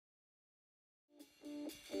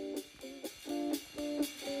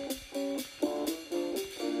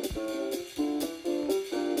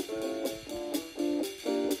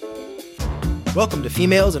Welcome to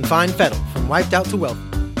Females and Fine Fettle, from Wiped Out to Wealthy.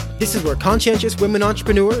 This is where conscientious women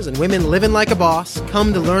entrepreneurs and women living like a boss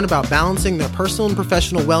come to learn about balancing their personal and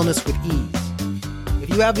professional wellness with ease. If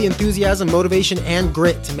you have the enthusiasm, motivation, and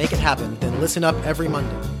grit to make it happen, then listen up every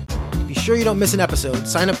Monday. To be sure you don't miss an episode,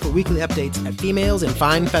 sign up for weekly updates at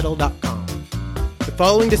femalesandfinefettle.com. The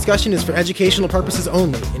following discussion is for educational purposes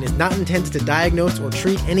only and is not intended to diagnose or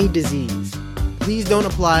treat any disease. Please don't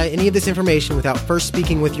apply any of this information without first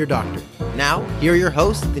speaking with your doctor. Now, here are your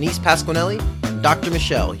hosts, Denise Pasquinelli and Dr.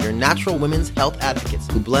 Michelle, your natural women's health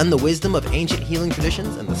advocates who blend the wisdom of ancient healing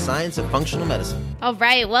traditions and the science of functional medicine. All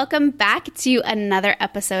right, welcome back to another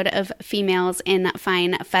episode of Females in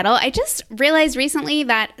Fine Fettle. I just realized recently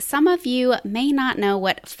that some of you may not know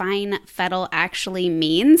what fine fettle actually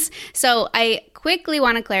means, so I quickly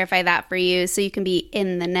want to clarify that for you so you can be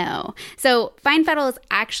in the know. So fine fettle is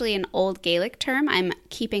actually an old Gaelic term. I'm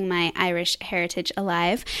keeping my Irish heritage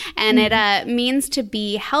alive, and it means to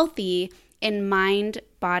be healthy in mind,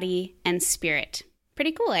 body, and spirit.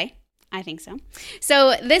 Pretty cool, eh? I think so.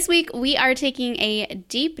 So this week we are taking a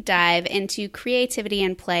deep dive into creativity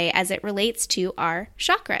and play as it relates to our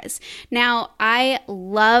chakras. Now, I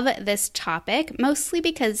love this topic mostly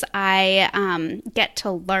because I get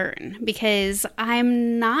to learn, because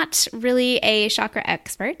I'm not really a chakra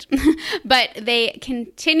expert, but they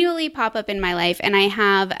continually pop up in my life, and I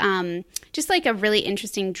have just like a really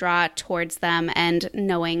interesting draw towards them and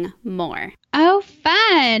knowing more. Oh,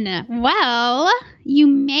 fun. Well, you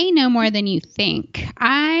may know more than you think.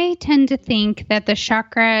 I tend to think that the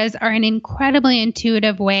chakras are an incredibly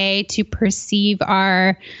intuitive way to perceive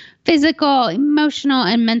our physical, emotional,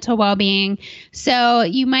 and mental well-being. So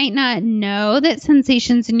you might not know that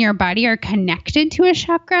sensations in your body are connected to a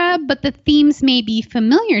chakra, but the themes may be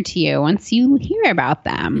familiar to you once you hear about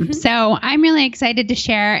them. Mm-hmm. So I'm really excited to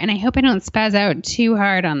share, and I hope I don't spaz out too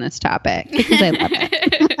hard on this topic because I love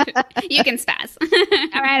it. You can spaz.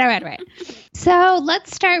 All right. So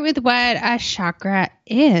let's start with what a chakra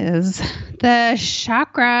is. The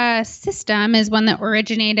chakra system is one that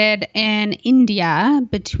originated in India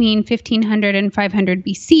between 1500 and 500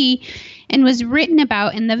 BC and was written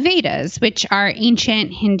about in the Vedas, which are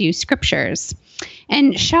ancient Hindu scriptures.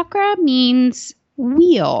 And chakra means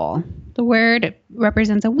wheel. The word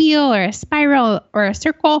represents a wheel or a spiral or a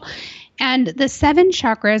circle. And the 7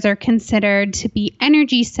 chakras are considered to be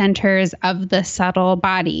energy centers of the subtle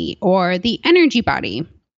body, or the energy body,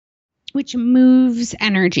 which moves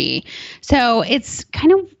energy. So it's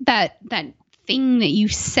kind of that thing that you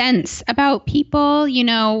sense about people, you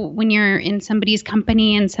know, when you're in somebody's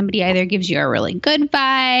company and somebody either gives you a really good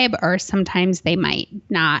vibe or sometimes they might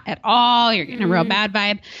not at all. You're getting a real bad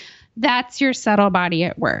vibe. That's your subtle body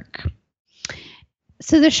at work.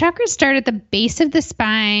 So the chakras start at the base of the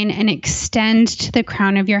spine and extend to the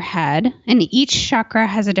crown of your head. And each chakra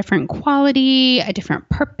has a different quality, a different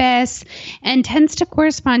purpose, and tends to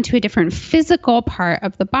correspond to a different physical part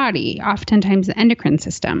of the body, oftentimes the endocrine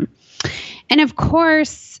system. And of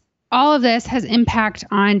course, all of this has impact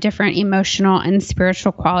on different emotional and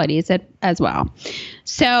spiritual qualities as well.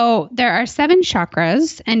 So there are 7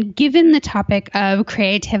 chakras, and given the topic of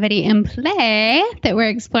creativity and play that we're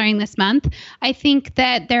exploring this month, I think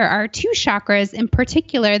that there are 2 chakras in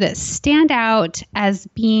particular that stand out as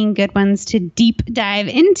being good ones to deep dive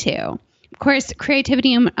into. Of course,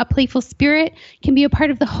 creativity and a playful spirit can be a part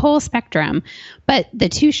of the whole spectrum, but the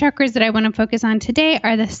 2 chakras that I want to focus on today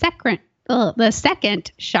are the second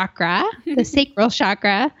chakra, the sacral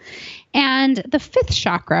chakra, and the 5th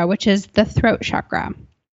chakra, which is the throat chakra.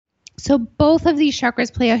 So both of these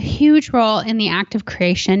chakras play a huge role in the act of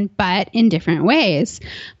creation, but in different ways.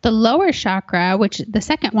 The lower chakra, which the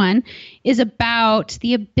second one, is about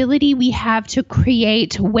the ability we have to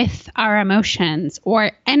create with our emotions,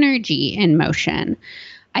 or energy in motion.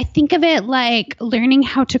 I think of it like learning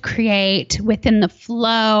how to create within the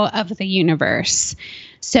flow of the universe.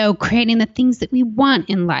 So creating the things that we want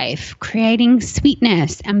in life, creating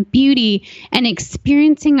sweetness and beauty, and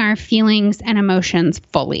experiencing our feelings and emotions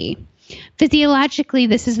fully. Physiologically,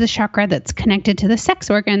 this is the chakra that's connected to the sex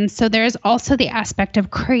organs, so there's also the aspect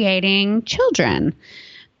of creating children.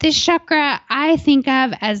 This chakra I think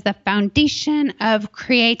of as the foundation of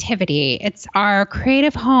creativity. It's our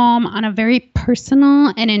creative home on a very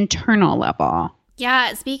personal and internal level.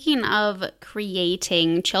 Yeah, speaking of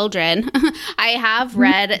creating children, I have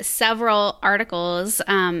read several articles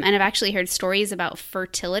and I've actually heard stories about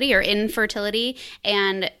fertility or infertility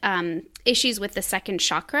and issues with the second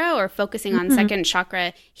chakra or focusing on second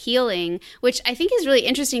chakra healing, which I think is really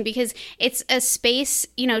interesting because it's a space,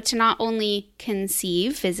 to not only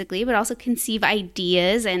conceive physically, but also conceive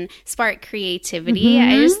ideas and spark creativity.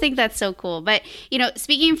 I just think that's so cool. But,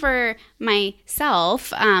 speaking for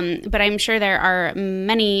myself, but I'm sure there are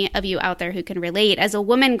many of you out there who can relate. As a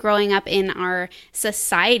woman growing up in our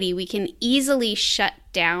society, we can easily shut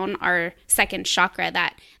down our second chakra,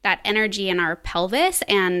 that energy in our pelvis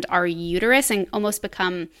and our uterus, and almost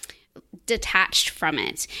become detached from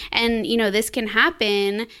it. And, this can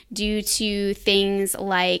happen due to things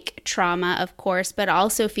like trauma, of course, but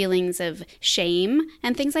also feelings of shame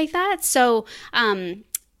and things like that. So,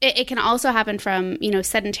 it can also happen from,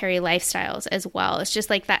 sedentary lifestyles as well. It's just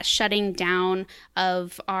like that shutting down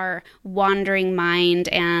of our wandering mind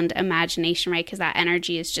and imagination, right? Because that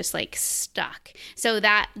energy is just like stuck. So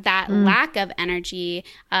that lack of energy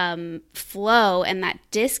flow and that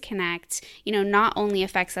disconnect, not only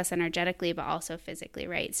affects us energetically, but also physically,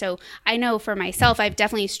 right? So I know for myself, I've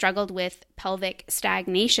definitely struggled with pelvic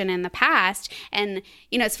stagnation in the past. And,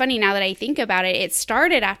 it's funny now that I think about it, it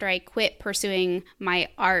started after I quit pursuing my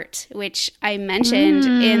art, which I mentioned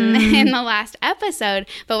in the last episode.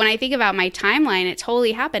 But when I think about my timeline, it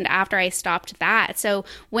totally happened after I stopped that. So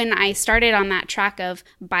when I started on that track of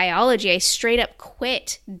biology, I straight up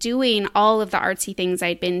quit doing all of the artsy things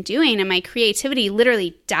I'd been doing, and my creativity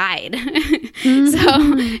literally died. So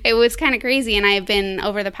it was kind of crazy. And I've been,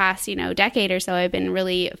 over the past, decade or so, I've been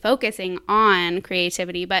really focusing on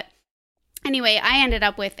creativity. But anyway, I ended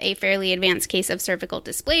up with a fairly advanced case of cervical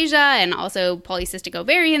dysplasia and also polycystic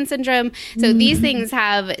ovarian syndrome. So these things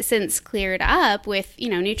have since cleared up with,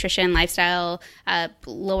 nutrition, lifestyle,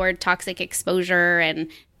 lowered toxic exposure, and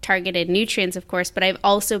targeted nutrients, of course. But I've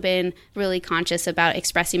also been really conscious about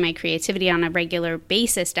expressing my creativity on a regular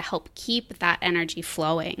basis to help keep that energy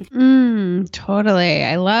flowing. Totally.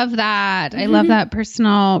 I love that. I love that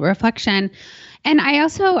personal reflection. And I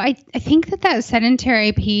think that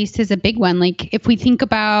sedentary piece is a big one. Like if we think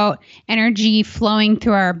about energy flowing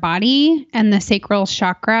through our body and the sacral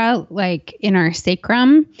chakra, like in our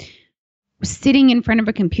sacrum, sitting in front of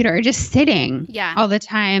a computer or just sitting all the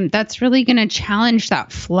time, that's really going to challenge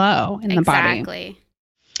that flow in the body. Exactly.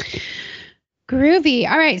 Groovy.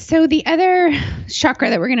 All right. So the other chakra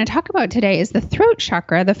that we're going to talk about today is the throat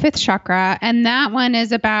chakra, the fifth chakra. And that one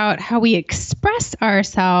is about how we express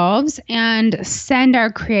ourselves and send our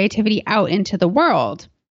creativity out into the world.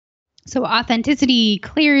 So authenticity,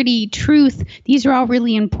 clarity, truth, these are all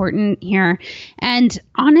really important here. And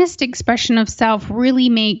honest expression of self really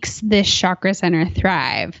makes this chakra center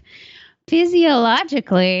thrive.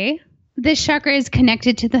 Physiologically, this chakra is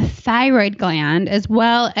connected to the thyroid gland as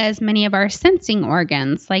well as many of our sensing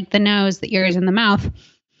organs like the nose, the ears, and the mouth.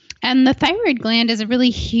 And the thyroid gland is a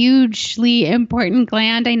really hugely important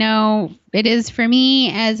gland. I know it is for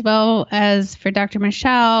me as well as for Dr.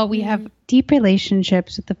 Michelle. We have deep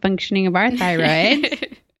relationships with the functioning of our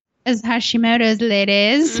thyroid as Hashimoto's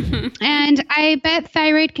ladies. And I bet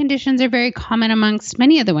thyroid conditions are very common amongst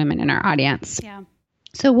many of the women in our audience. Yeah.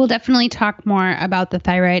 So we'll definitely talk more about the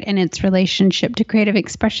thyroid and its relationship to creative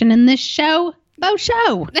expression in this show.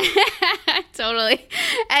 Show. Totally.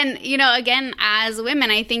 And, again, as women,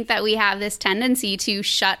 I think that we have this tendency to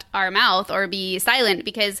shut our mouth or be silent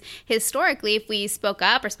because historically, if we spoke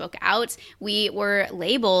up or spoke out, we were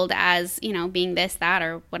labeled as, being this, that,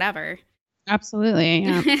 or whatever. Absolutely.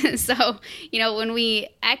 Yeah. So, when we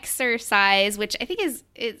exercise, which I think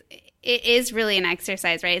it is really an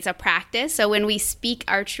exercise, right? It's a practice. So when we speak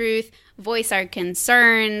our truth, voice our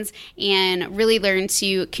concerns, and really learn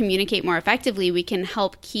to communicate more effectively, we can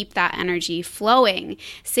help keep that energy flowing.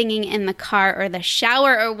 Singing in the car or the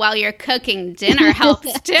shower or while you're cooking dinner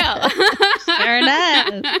helps too. Sure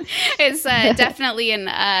does. It's definitely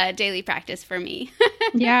a daily practice for me.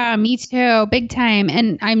 Yeah, me too. Big time.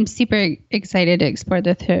 And I'm super excited to explore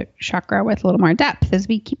the throat chakra with a little more depth as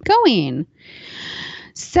we keep going.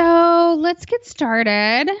 So let's get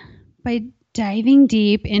started by diving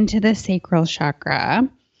deep into the sacral chakra.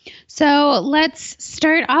 So let's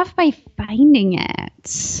start off by finding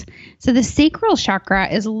it. So the sacral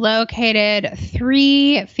chakra is located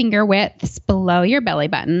 3 finger widths below your belly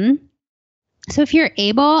button. So if you're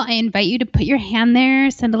able, I invite you to put your hand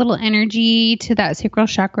there, send a little energy to that sacral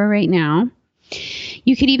chakra right now.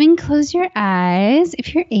 You could even close your eyes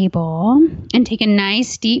if you're able and take a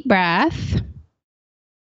nice deep breath.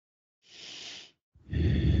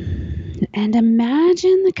 And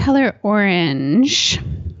imagine the color orange,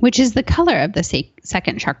 which is the color of the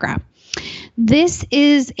second chakra. This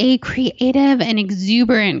is a creative and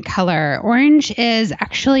exuberant color. Orange is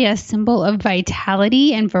actually a symbol of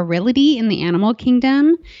vitality and virility in the animal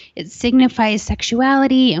kingdom. It signifies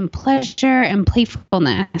sexuality and pleasure and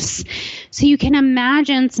playfulness. So you can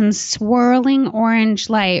imagine some swirling orange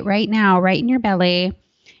light right now, right in your belly.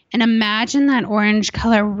 And imagine that orange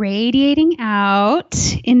color radiating out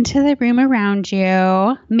into the room around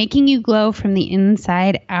you, making you glow from the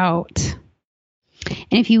inside out.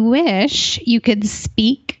 And if you wish, you could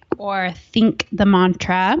speak or think the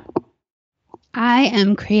mantra, I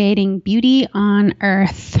am creating beauty on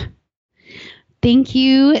earth. Thank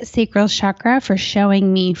you, sacral chakra, for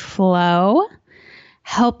showing me flow,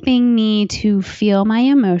 helping me to feel my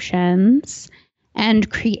emotions,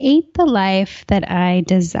 and create the life that I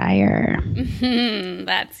desire.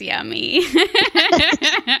 That's yummy.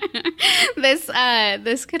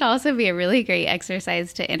 This could also be a really great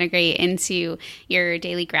exercise to integrate into your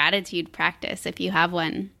daily gratitude practice if you have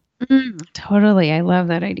one. Totally. I love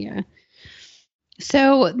that idea.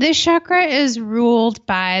 So this chakra is ruled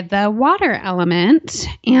by the water element.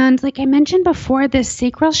 And like I mentioned before, this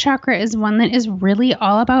sacral chakra is one that is really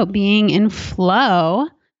all about being in flow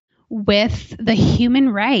with the human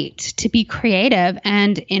right to be creative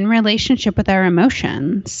and in relationship with our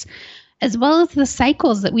emotions, as well as the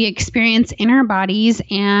cycles that we experience in our bodies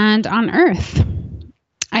and on earth.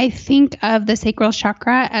 I think of the sacral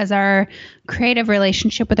chakra as our creative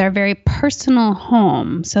relationship with our very personal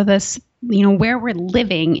home. So this, where we're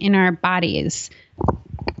living in our bodies.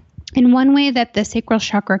 And one way that the sacral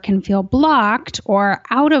chakra can feel blocked or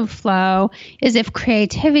out of flow is if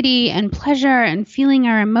creativity and pleasure and feeling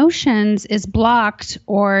our emotions is blocked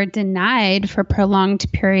or denied for prolonged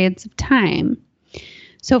periods of time.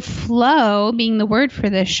 So flow being the word for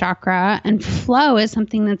this chakra, and flow is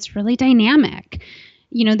something that's really dynamic.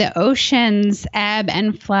 The oceans ebb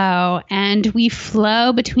and flow, and we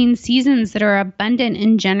flow between seasons that are abundant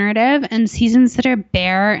and generative and seasons that are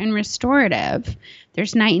bare and restorative.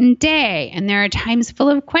 There's night and day, and there are times full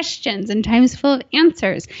of questions and times full of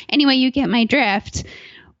answers. Anyway, you get my drift.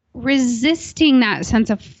 Resisting that sense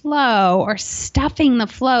of flow or stuffing the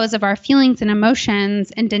flows of our feelings and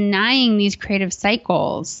emotions and denying these creative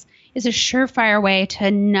cycles is a surefire way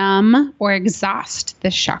to numb or exhaust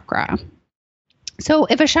this chakra. So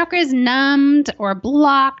if a chakra is numbed or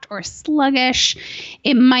blocked or sluggish,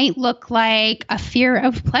 it might look like a fear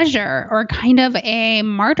of pleasure or kind of a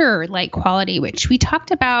martyr-like quality, which we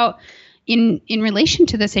talked about in relation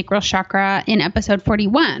to the sacral chakra in episode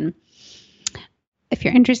 41. If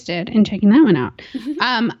you're interested in checking that one out.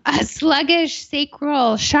 A sluggish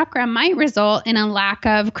sacral chakra might result in a lack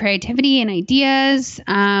of creativity and ideas,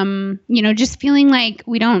 just feeling like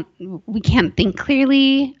we can't think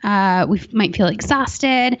clearly. We might feel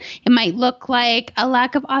exhausted. It might look like a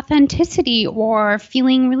lack of authenticity or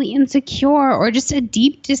feeling really insecure or just a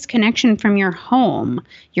deep disconnection from your home,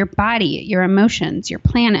 your body, your emotions, your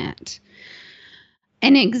planet.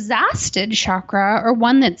 An exhausted chakra, or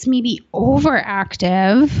one that's maybe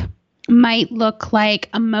overactive, might look like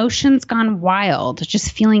emotions gone wild,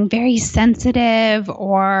 just feeling very sensitive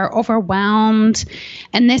or overwhelmed.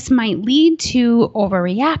 And this might lead to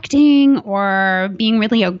overreacting or being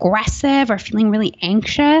really aggressive or feeling really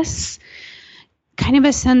anxious. Kind of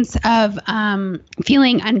a sense of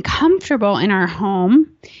feeling uncomfortable in our home,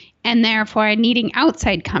 and therefore needing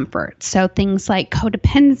outside comfort. So things like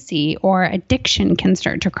codependency or addiction can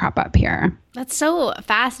start to crop up here. That's so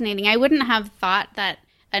fascinating. I wouldn't have thought that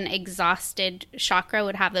an exhausted chakra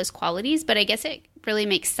would have those qualities, but I guess it really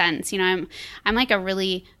makes sense. I'm like a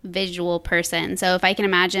really visual person. So if I can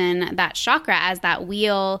imagine that chakra as that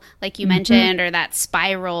wheel, like you mentioned, or that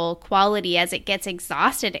spiral quality, as it gets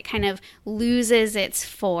exhausted, it kind of loses its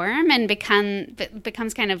form and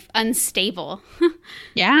becomes kind of unstable.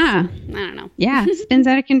 Yeah. I don't know. Yeah. Spins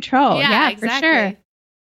out of control. Yeah, exactly. For sure.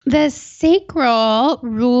 The sacral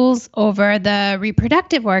rules over the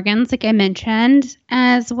reproductive organs, like I mentioned,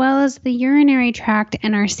 as well as the urinary tract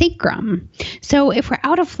and our sacrum. So if we're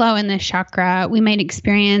out of flow in this chakra, we might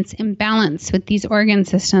experience imbalance with these organ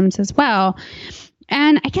systems as well.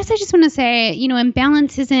 And I guess I just want to say,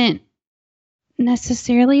 imbalance isn't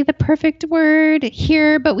necessarily the perfect word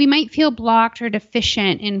here, but we might feel blocked or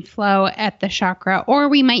deficient in flow at the chakra, or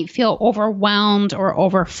we might feel overwhelmed or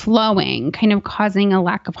overflowing, kind of causing a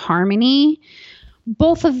lack of harmony.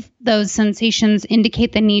 Both of those sensations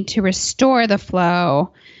indicate the need to restore the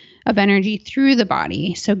flow of energy through the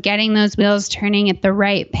body. So getting those wheels turning at the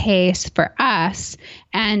right pace for us,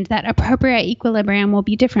 and that appropriate equilibrium will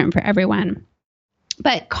be different for everyone.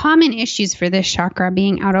 But common issues for this chakra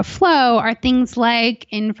being out of flow are things like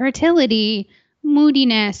infertility,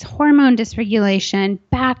 moodiness, hormone dysregulation,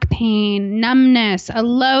 back pain, numbness, a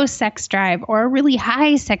low sex drive or a really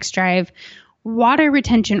high sex drive, water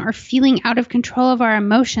retention, or feeling out of control of our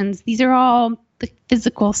emotions. These are all the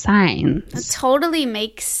physical signs. It totally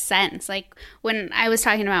makes sense. Like when I was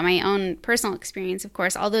talking about my own personal experience, of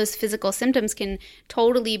course, all those physical symptoms can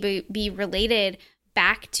totally be related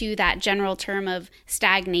back to that general term of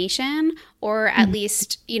stagnation, or at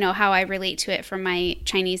least, how I relate to it from my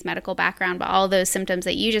Chinese medical background. But all those symptoms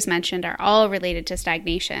that you just mentioned are all related to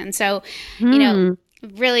stagnation. So,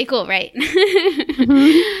 really cool, right?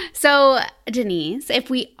 So, Denise, if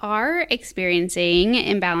we are experiencing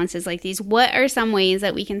imbalances like these, what are some ways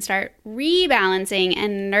that we can start rebalancing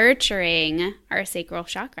and nurturing our sacral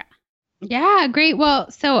chakra? Yeah, great.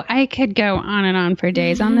 Well, so I could go on and on for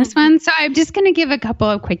days on this one. So I'm just going to give a couple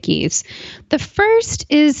of quickies. The first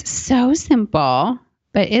is so simple,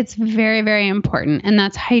 but it's very, very important, and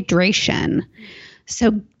that's hydration.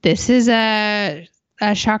 So this is a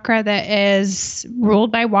chakra that is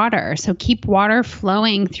ruled by water. So keep water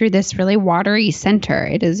flowing through this really watery center.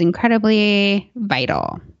 It is incredibly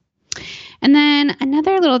vital. And then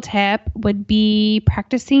another little tip would be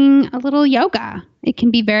practicing a little yoga. It can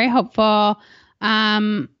be very helpful,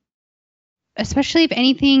 especially if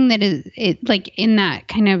anything that is like in that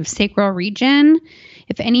kind of sacral region.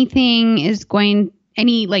 If anything is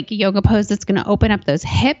any like yoga pose that's going to open up those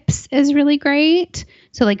hips is really great.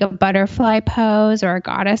 So like a butterfly pose or a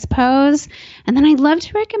goddess pose. And then I love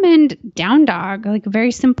to recommend down dog, like a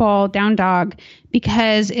very simple down dog,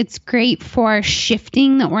 because it's great for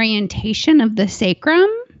shifting the orientation of the sacrum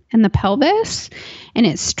and the pelvis. And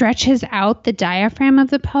it stretches out the diaphragm of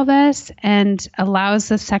the pelvis and allows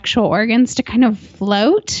the sexual organs to kind of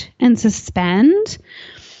float and suspend.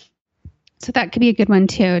 So that could be a good one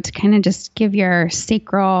too, to kind of just give your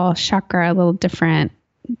sacral chakra a little different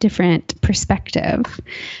perspective.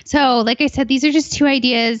 So like I said, these are just two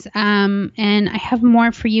ideas. And I have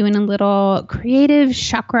more for you in a little creative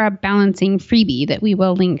chakra balancing freebie that we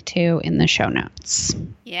will link to in the show notes.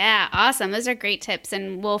 Yeah, awesome. Those are great tips.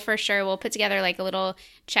 And we'll put together like a little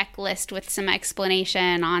checklist with some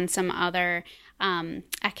explanation on some other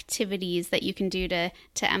activities that you can do to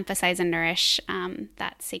emphasize and nourish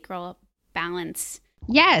that sacral balance.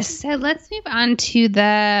 Yes. So let's move on to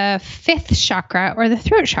the fifth chakra, or the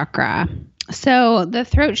throat chakra. So the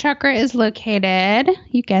throat chakra is located,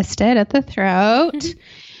 you guessed it, at the throat,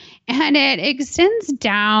 and it extends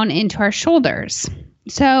down into our shoulders.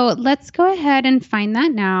 So let's go ahead and find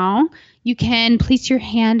that now. You can place your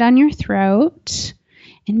hand on your throat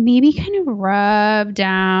and maybe kind of rub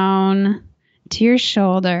down to your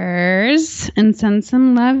shoulders and send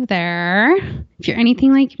some love there. If you're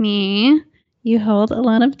anything like me, you hold a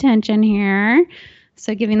lot of tension here.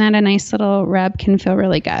 So giving that a nice little rub can feel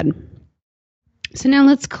really good. So now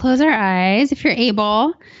let's close our eyes if you're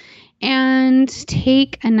able and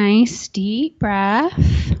take a nice deep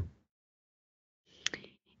breath.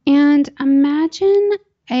 And imagine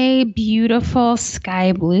a beautiful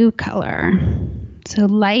sky blue color. So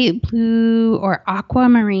light blue or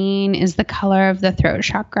aquamarine is the color of the throat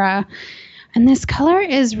chakra. And this color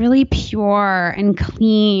is really pure and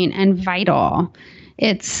clean and vital.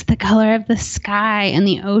 It's the color of the sky and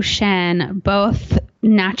the ocean, both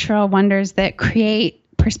natural wonders that create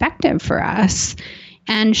perspective for us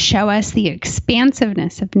and show us the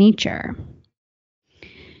expansiveness of nature.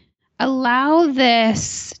 Allow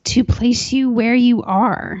this to place you where you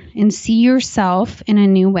are and see yourself in a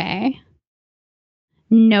new way.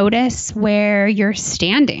 Notice where you're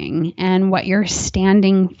standing and what you're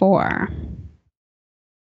standing for.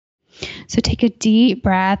 So take a deep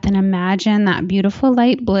breath and imagine that beautiful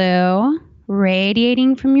light blue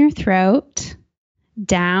radiating from your throat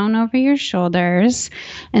down over your shoulders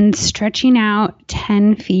and stretching out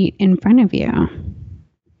 10 feet in front of you.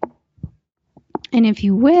 And if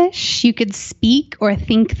you wish, you could speak or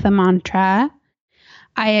think the mantra,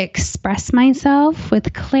 I express myself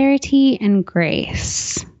with clarity and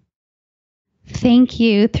grace. Thank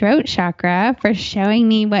you, throat chakra, for showing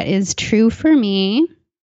me what is true for me,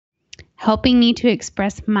 helping me to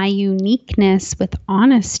express my uniqueness with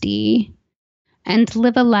honesty, and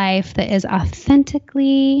live a life that is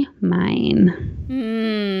authentically mine.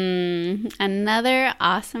 Another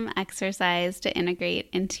awesome exercise to integrate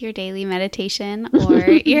into your daily meditation or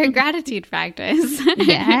your gratitude practice.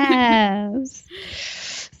 Yes.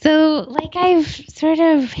 So like I've sort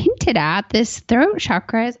of hinted at, this throat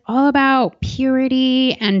chakra is all about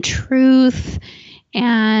purity and truth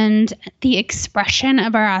and the expression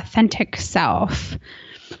of our authentic self.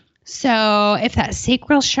 So if that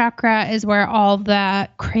sacral chakra is where all the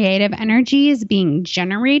creative energy is being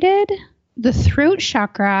generated, the throat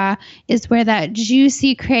chakra is where that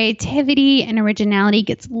juicy creativity and originality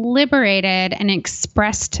gets liberated and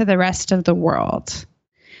expressed to the rest of the world.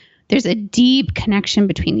 There's a deep connection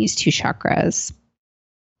between these two chakras.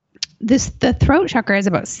 The throat chakra is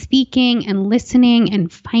about speaking and listening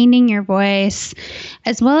and finding your voice,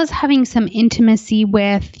 as well as having some intimacy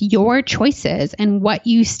with your choices and what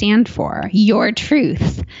you stand for, your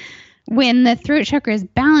truth. When the throat chakra is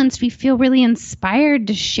balanced, we feel really inspired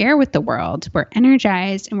to share with the world. We're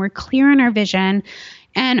energized and we're clear on our vision,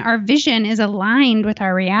 and our vision is aligned with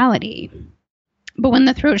our reality. But when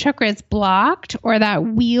the throat chakra is blocked or that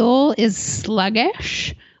wheel is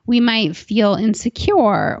sluggish, we might feel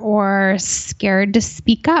insecure or scared to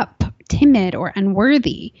speak up, timid or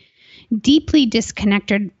unworthy, deeply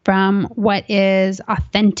disconnected from what is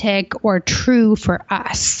authentic or true for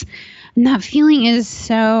us. And that feeling is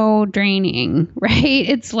so draining, right?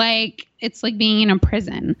 It's like being in a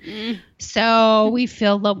prison. So we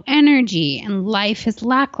feel low energy and life is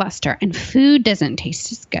lackluster and food doesn't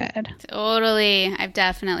taste as good. Totally. I've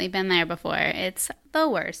definitely been there before. It's the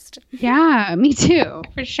worst. Yeah, me too,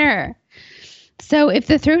 for sure. So if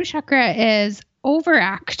the throat chakra is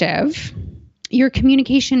overactive, your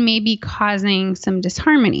communication may be causing some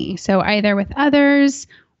disharmony. So either with others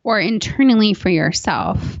or internally for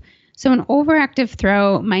yourself. So an overactive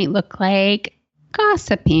throat might look like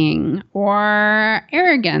gossiping or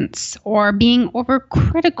arrogance or being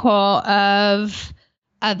overcritical of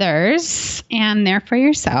others and therefore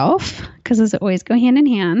yourself, because those always go hand in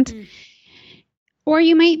hand. Or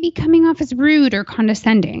you might be coming off as rude or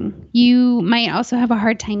condescending. You might also have a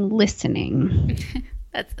hard time listening.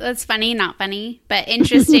 That's funny, not funny, but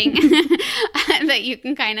interesting that you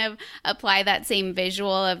can kind of apply that same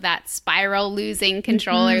visual of that spiral losing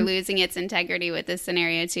control or losing its integrity with this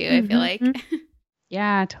scenario too, I feel like.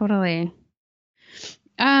 Yeah, totally.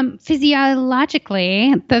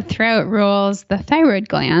 Physiologically, the throat rules the thyroid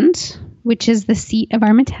gland, which is the seat of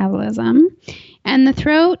our metabolism. And the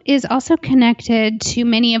throat is also connected to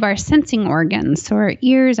many of our sensing organs, so our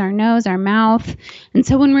ears, our nose, our mouth. And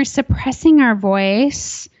so when we're suppressing our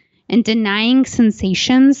voice and denying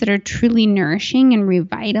sensations that are truly nourishing and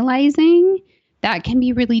revitalizing, that can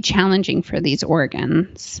be really challenging for these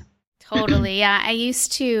organs. Totally. Yeah. I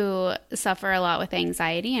used to suffer a lot with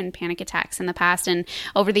anxiety and panic attacks in the past. And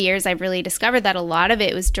over the years, I've really discovered that a lot of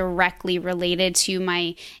it was directly related to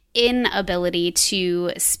my inability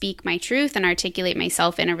to speak my truth and articulate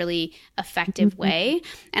myself in a really effective way.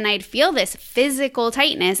 And I'd feel this physical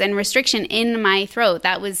tightness and restriction in my throat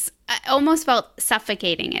that was I almost felt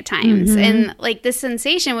suffocating at times. And like this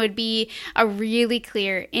sensation would be a really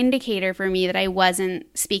clear indicator for me that I wasn't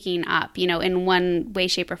speaking up, you know, in one way,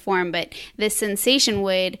 shape, or form. But this sensation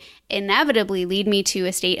would inevitably lead me to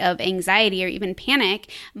a state of anxiety or even panic.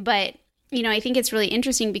 But you know, I think it's really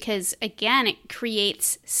interesting because, again, it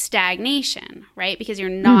creates stagnation, right? Because you're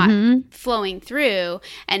not flowing through,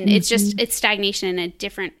 and it's stagnation in a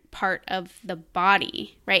different part of the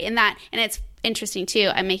body, right? And it's interesting too.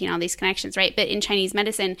 I'm making all these connections, right? But in Chinese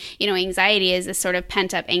medicine, you know, anxiety is this sort of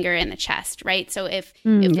pent up anger in the chest, right? So if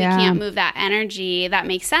we can't move that energy, that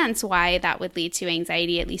makes sense why that would lead to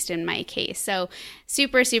anxiety, at least in my case. So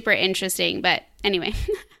super, super interesting. But anyway.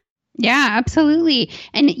 Yeah, absolutely.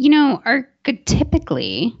 And, you know,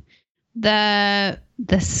 typically the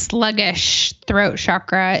sluggish throat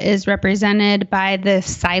chakra is represented by the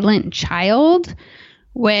silent child,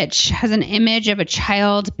 which has an image of a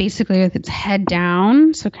child basically with its head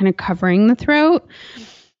down, so kind of covering the throat.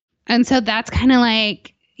 And so that's kind of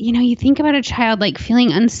like, you know, you think about a child like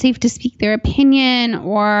feeling unsafe to speak their opinion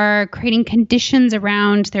or creating conditions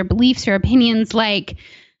around their beliefs or opinions, like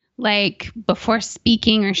before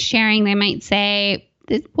speaking or sharing, they might say,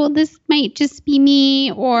 well, this might just be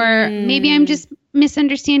me, or maybe I'm just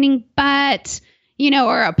misunderstanding, but, you know,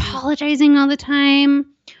 or apologizing all the time,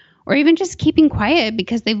 or even just keeping quiet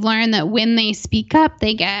because they've learned that when they speak up,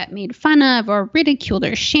 they get made fun of or ridiculed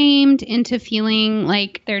or shamed into feeling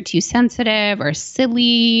like they're too sensitive or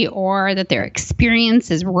silly, or that their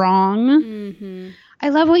experience is wrong. I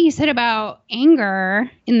love what you said about anger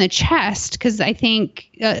in the chest, because I think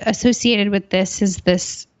associated with this is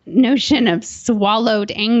this notion of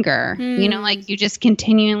swallowed anger. You know, like you just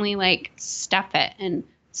continually like stuff it and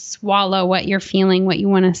swallow what you're feeling, what you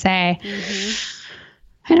want to say.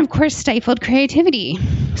 And of course, stifled creativity.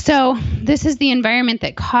 So this is the environment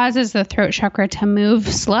that causes the throat chakra to move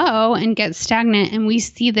slow and get stagnant. And we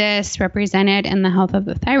see this represented in the health of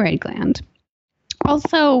the thyroid gland.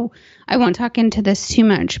 Also, I won't talk into this too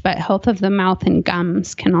much, but health of the mouth and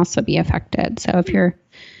gums can also be affected. So if you're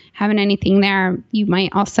having anything there, you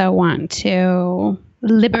might also want to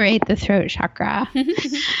liberate the throat chakra.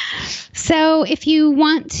 So if you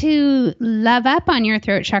want to love up on your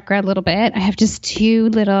throat chakra a little bit, I have just 2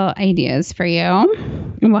 little ideas for you,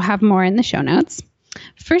 and we'll have more in the show notes.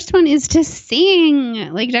 First one is to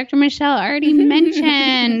sing, like Dr. Michelle already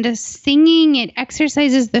mentioned. Singing, it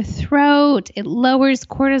exercises the throat, it lowers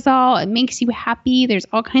cortisol, it makes you happy. There's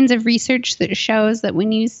all kinds of research that shows that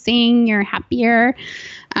when you sing, you're happier.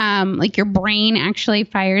 Like your brain actually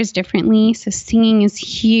fires differently. So singing is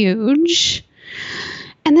huge.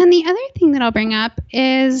 And then the other thing that I'll bring up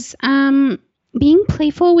is being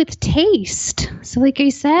playful with taste. So like I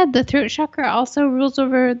said, the throat chakra also rules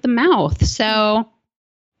over the mouth. So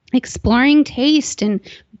exploring taste and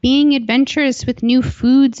being adventurous with new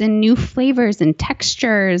foods and new flavors and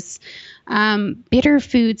textures. Bitter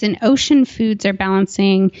foods and ocean foods are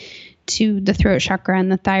balancing to the throat chakra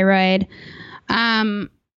and the thyroid.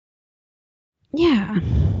 Yeah.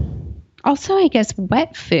 Also, I guess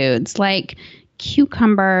wet foods like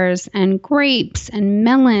cucumbers and grapes and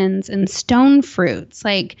melons and stone fruits,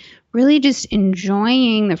 like really just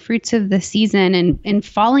enjoying the fruits of the season and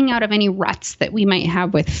falling out of any ruts that we might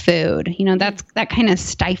have with food. You know, that kind of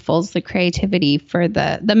stifles the creativity for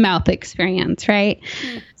the mouth experience, right?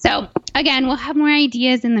 Mm. So again, we'll have more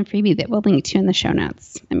ideas in the freebie that we'll link to in the show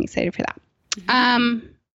notes. I'm excited for that. Mm-hmm.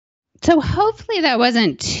 So hopefully that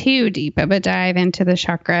wasn't too deep of a dive into the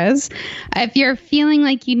chakras. If you're feeling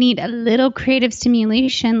like you need a little creative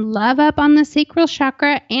stimulation, love up on the sacral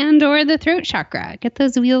chakra and or the throat chakra. Get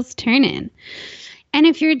those wheels turning. And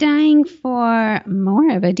if you're dying for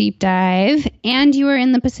more of a deep dive and you are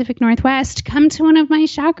in the Pacific Northwest, come to one of my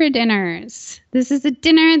chakra dinners. This is a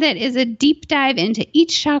dinner that is a deep dive into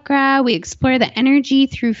each chakra. We explore the energy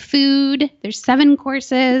through food. There's 7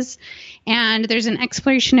 courses. And there's an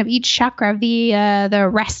exploration of each chakra via the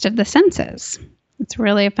rest of the senses. It's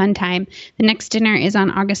really a fun time. The next dinner is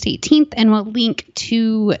on August 18th, and we'll link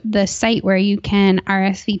to the site where you can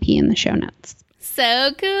RSVP in the show notes.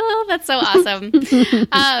 So cool. That's so awesome.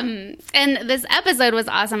 And this episode was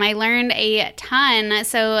awesome. I learned a ton.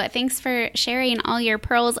 So thanks for sharing all your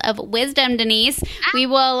pearls of wisdom, Denise. We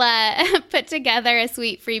will put together a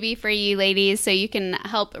sweet freebie for you ladies so you can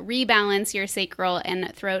help rebalance your sacral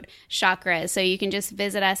and throat chakras. So you can just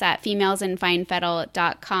visit us at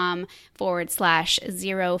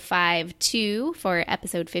femalesinfinefettle.com/052 for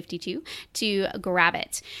episode 52 to grab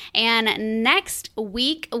it. And next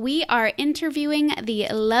week, we are interviewing the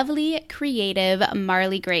lovely, creative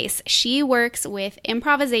Marley Grace. She works with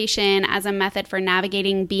improvisation as a method for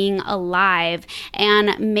navigating being alive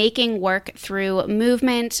and making work through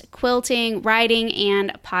movement, quilting, writing,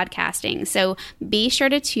 and podcasting. So be sure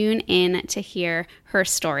to tune in to hear her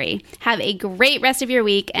story. Have a great rest of your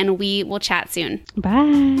week, and we will chat soon.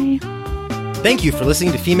 Bye. Thank you for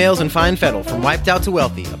listening to Females in Fine Fettle from Wiped Out to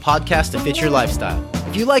Wealthy, a podcast to fit your lifestyle.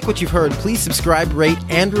 If you like what you've heard, please subscribe, rate,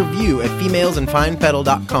 and review at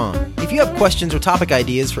femalesinfinefettle.com. If you have questions or topic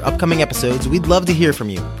ideas for upcoming episodes, we'd love to hear from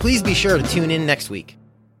you. Please be sure to tune in next week.